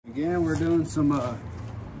Again, we're doing some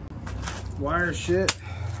wire shit.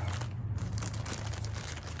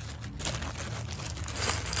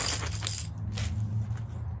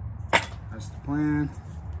 That's the plan.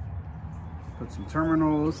 Put some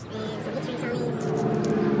terminals. And some heat sinks on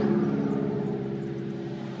these.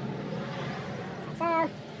 Like so.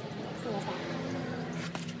 See what's going on.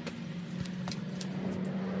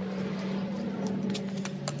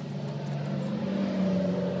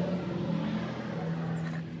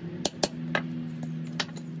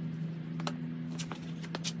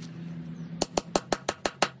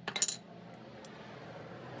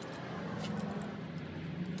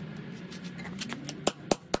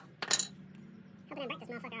 Hoping I break this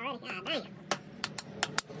motherfucker already. God dang.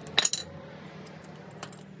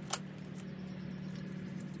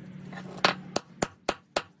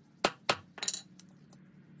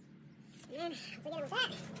 And once we get it with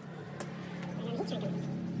that, we're gonna heat shrink them.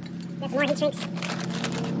 Got some more heat shrinks.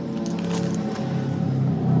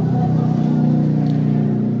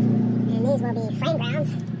 And these will be frame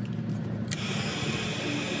grounds.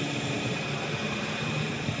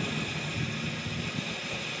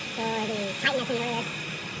 For the tightness in the rear.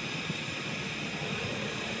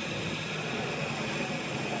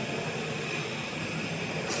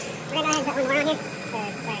 We're gonna go ahead and put one more on here, for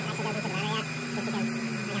where it actually goes into the battery at, just because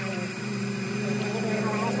I got one I'm using on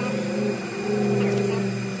all the other stuff. So I don't think so.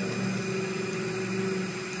 Yeah,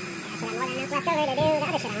 I should have more than enough left over to do the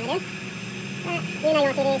other shit I want to do. But you know you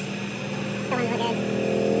won't see these. Still want to look good.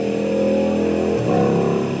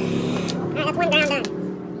 Alright, that's one ground done.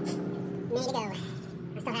 Ready to go.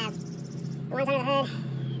 I still have the ones under the hood.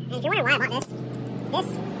 And if you're wondering why I bought this was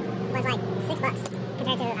like $6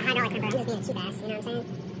 compared to a hydraulic crimper. I'm just being a cheap ass, you know what I'm saying?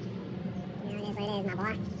 You know, it is what it is, my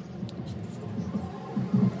boy.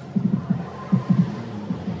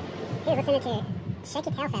 Here's listening to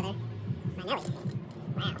Shaky Tail Feather by Nelly.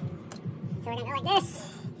 Wow. So we're gonna go like this.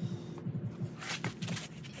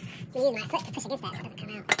 I'm gonna use my foot to push against that so it doesn't come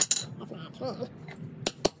out. That's my plan.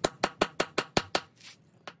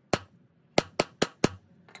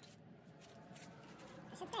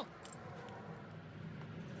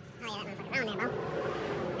 Oh yeah, that motherfucker's on there, bro.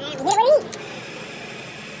 And we get what we need.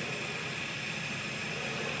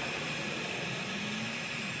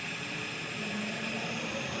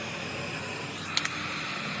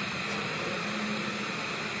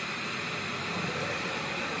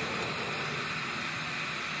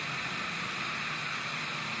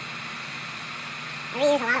 I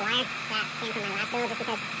reused a lot of wire that came from my last build just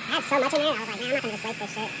because I had so much in there. I was like, man, I'm not gonna just waste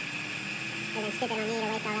this shit. It would have been stupid on me to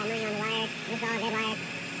waste all that money on the wire. This is all good wire.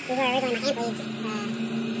 These were originally my amp leads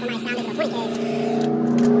for my sound digital 20Ks.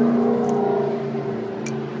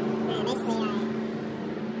 And basically I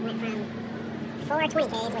went from 4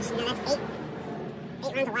 20Ks, which, you know, that's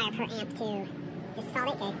 8 runs of wire per amp, to just a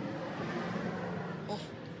solid 8K. Yeah.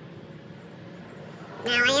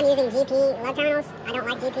 Now I am using GP lug terminals. I don't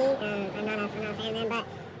like GP. I'm not a fan of them, but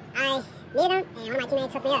I need them, and one of my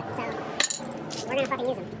teammates hooked me up, so we're gonna fucking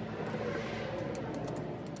use them.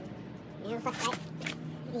 You know, fuck right.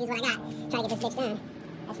 Use what I got. Try to get this bitch done.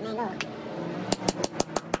 That's the main goal.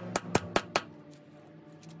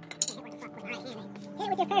 Can't hit what the fuck with my right hand. Hit it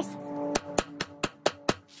with your purse.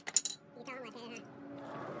 You tell them what I said, huh?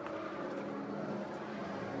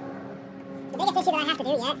 The biggest issue that I have to do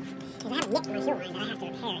yet is I have a nick in my fuel line that I have to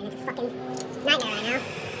repair, and it's a fucking nightmare right now.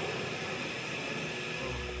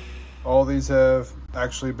 All these have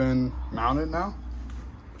actually been mounted now.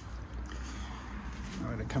 I'm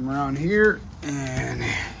going to come around here and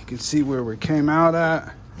you can see where we came out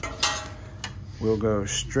at. We'll go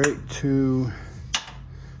straight to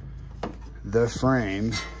the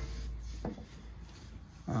frame.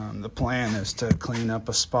 The plan is to clean up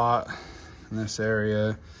a spot in this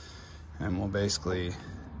area, and we'll basically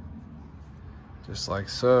just like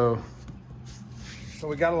so. So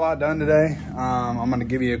we got a lot done today. I'm gonna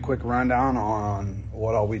give you a quick rundown on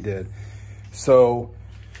what all we did. So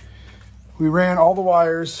we ran all the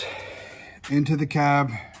wires into the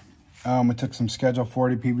cab. We took some Schedule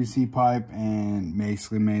 40 PVC pipe and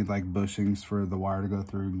basically made like bushings for the wire to go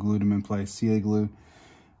through, glued them in place, Sealy glue.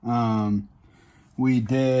 We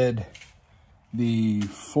did the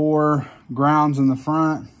 4 grounds in the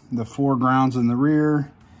front, the 4 grounds in the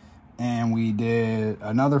rear, and we did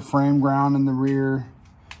another frame ground in the rear.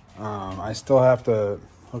 I still have to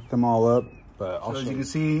hook them all up, but so as you can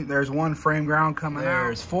see, there's 1 frame ground coming out.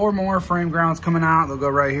 There's 4 more frame grounds coming out. They'll go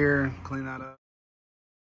right here, clean that up.